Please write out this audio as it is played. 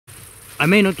I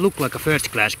may not look like a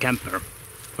first-class camper,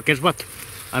 but guess what?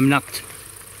 I'm not.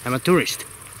 I'm a tourist.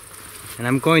 And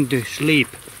I'm going to sleep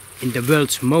in the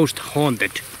world's most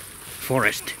haunted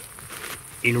forest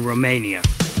in Romania.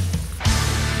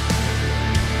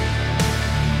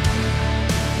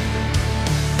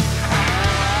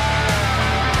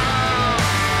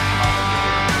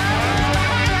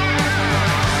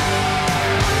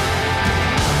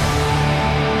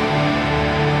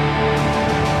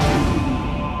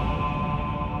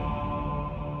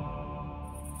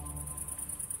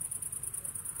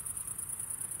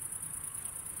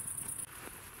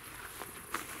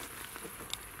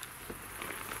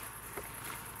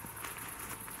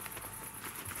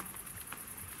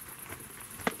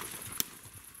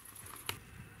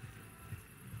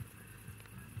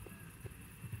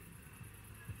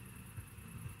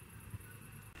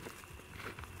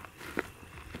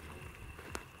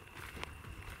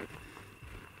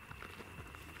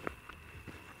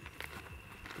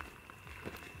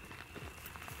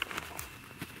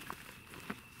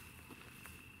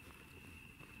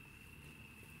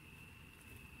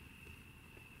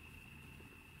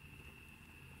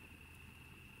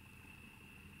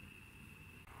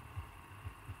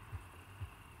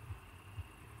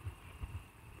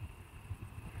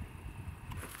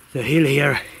 The hill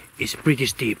here is pretty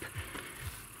steep.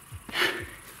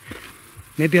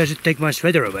 Maybe I should take my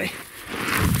sweater away.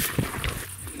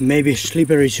 Maybe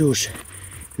slippery shoes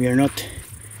were not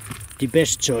the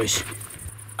best choice.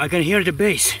 I can hear the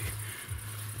bass.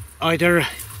 Either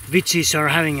witches are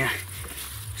having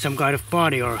some kind of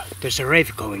party or there's a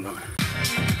rave going on.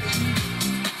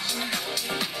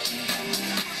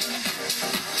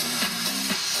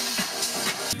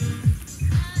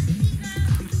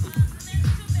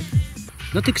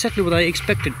 Not exactly what I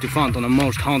expected to find on a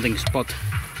most haunting spot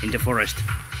in the forest,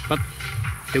 but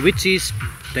the witches,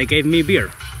 they gave me beer.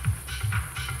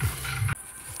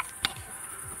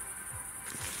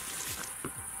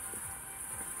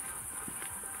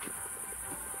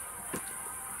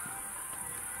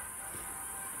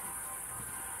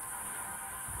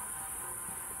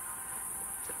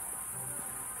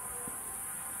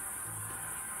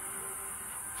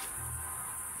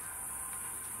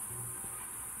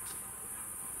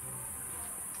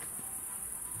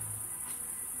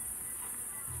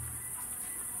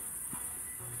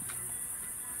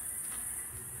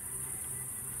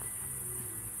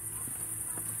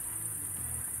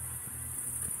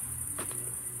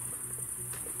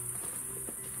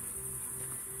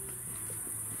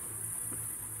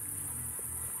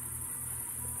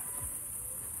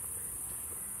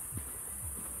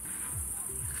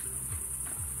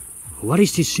 What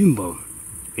is this symbol?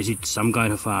 Is it some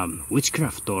kind of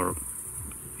witchcraft or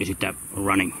is it a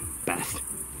running path?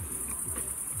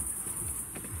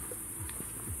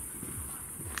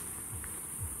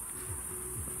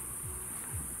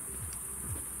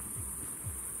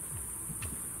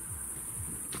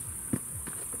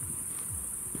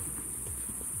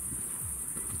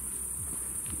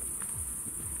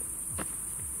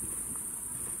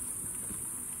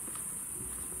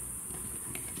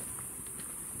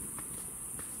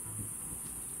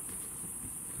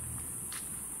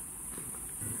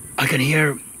 I can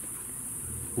hear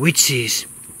witches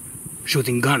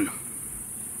shooting gun,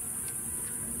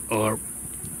 or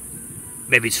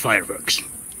maybe it's fireworks.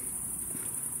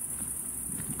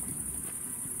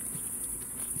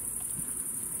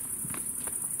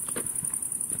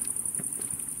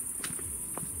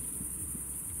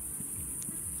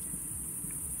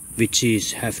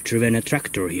 Witches have driven a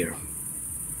tractor here.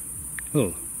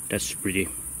 Oh, that's pretty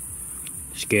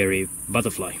scary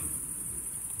butterfly.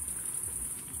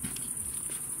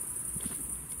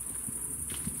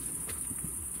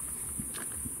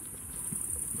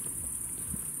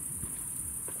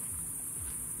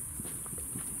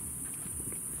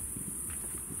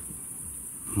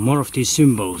 More of these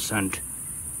symbols and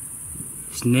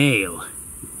snail.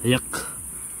 Yuck.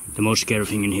 The most scary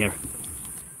thing in here.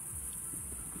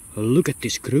 Look at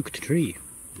this crooked tree.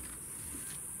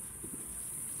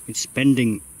 It's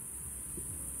bending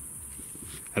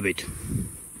a bit.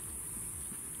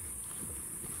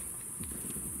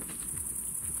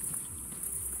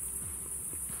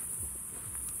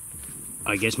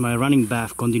 I guess my running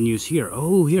bath continues here.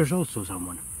 Oh, here's also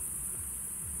someone.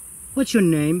 What's your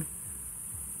name?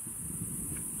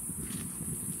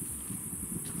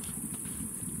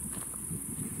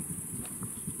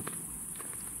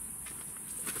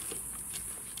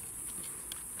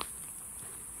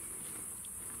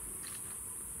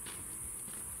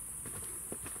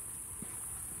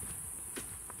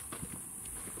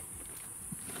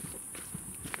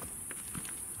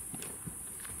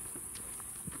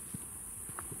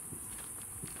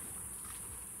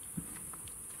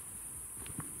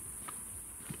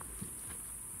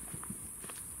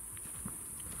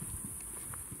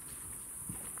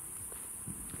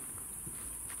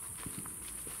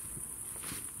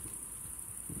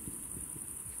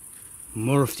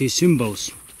 More of these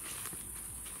symbols.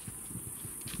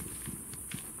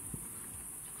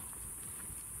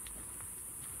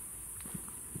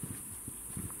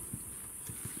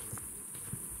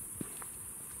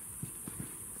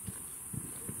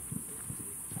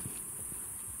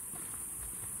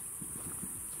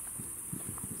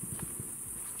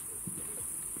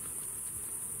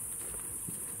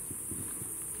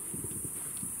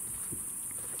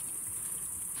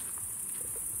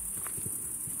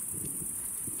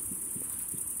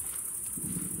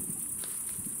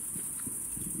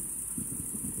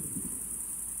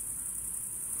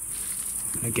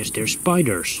 I guess they're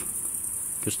spiders,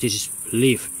 because this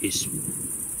leaf is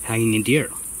hanging in the air.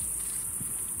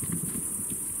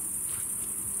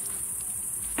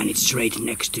 And it's straight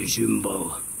next to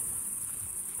symbol.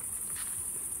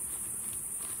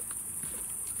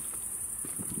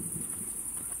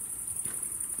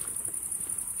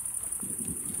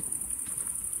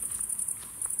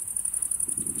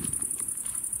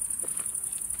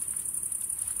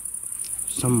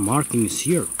 Some markings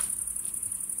here.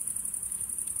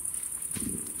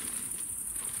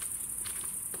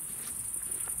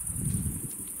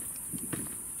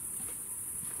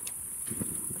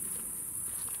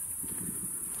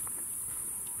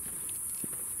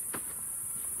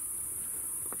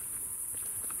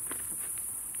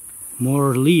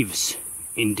 More leaves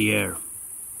in the air.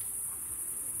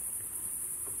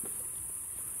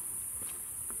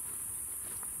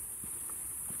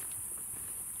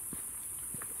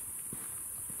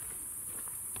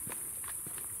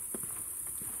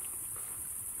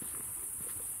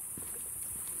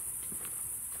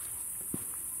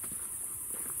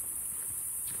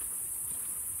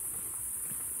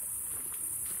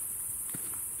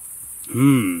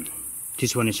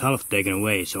 This one is half taken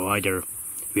away, so either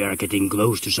we are getting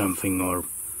close to something or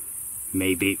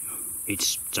maybe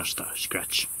it's just a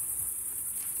scratch.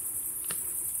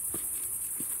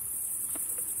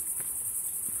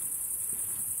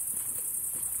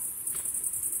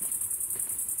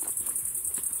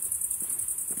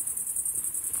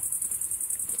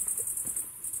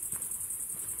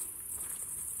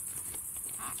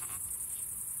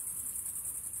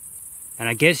 And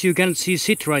I guess you can't see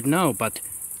it right now, but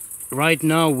right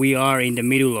now we are in the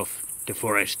middle of the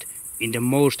forest, in the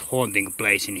most haunting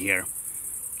place in here.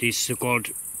 This is called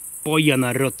Hoia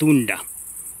Rotunda.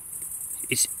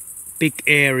 It's a big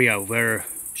area where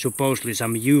supposedly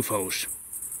some UFOs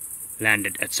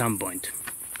landed at some point.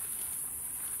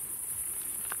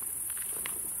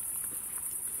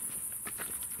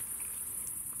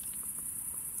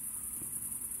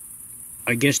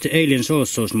 I guess the aliens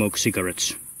also smoke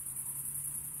cigarettes.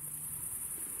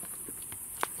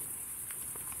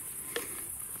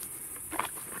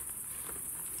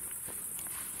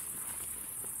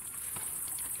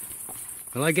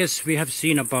 Well, I guess we have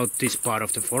seen about this part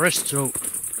of the forest, so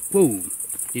whoa,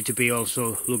 need to be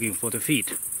also looking for the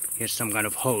feet. Here's some kind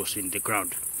of holes in the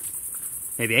ground.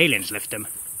 Maybe aliens left them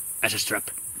as a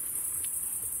strap.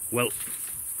 Well,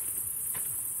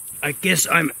 I guess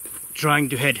I'm trying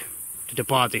to head to the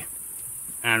party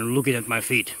and looking at my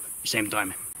feet at the same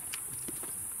time.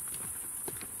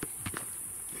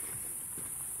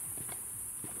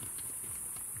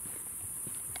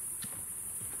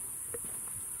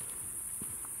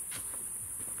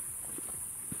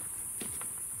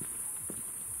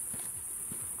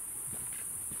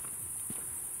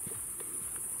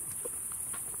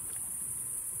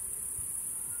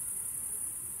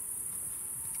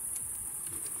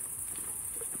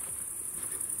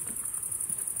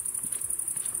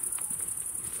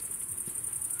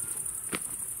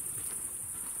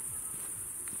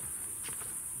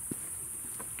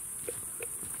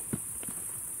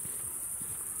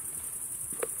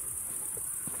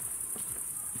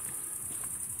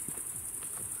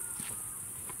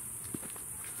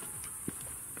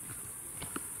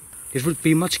 This would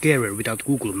be much scarier without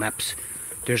Google Maps.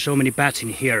 There's so many paths in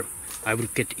here, I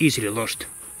would get easily lost.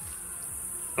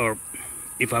 Or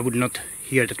if I would not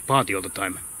hear that party all the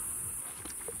time.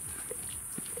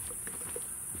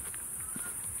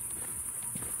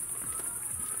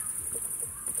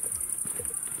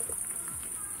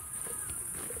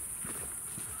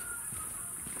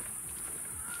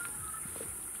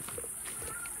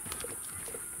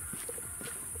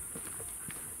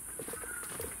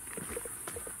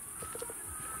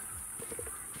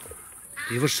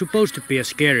 It was supposed to be a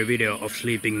scary video of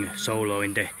sleeping solo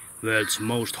in the world's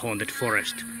most haunted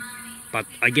forest. But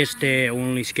I guess the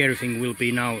only scary thing will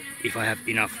be now if I have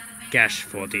enough cash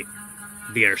for the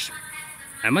beers.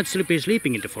 I might still be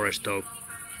sleeping in the forest though,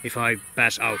 if I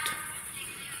pass out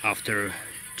after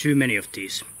too many of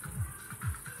these.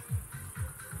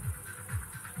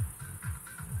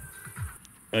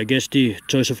 I guess the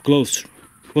choice of clothes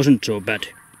wasn't so bad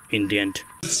in the end.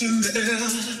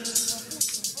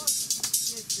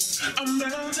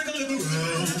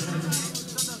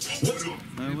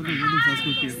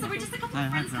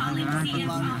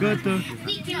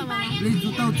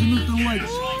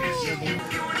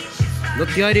 Not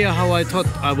the idea how I thought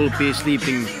I will be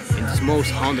sleeping in this most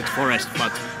haunted forest,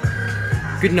 but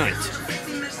good night.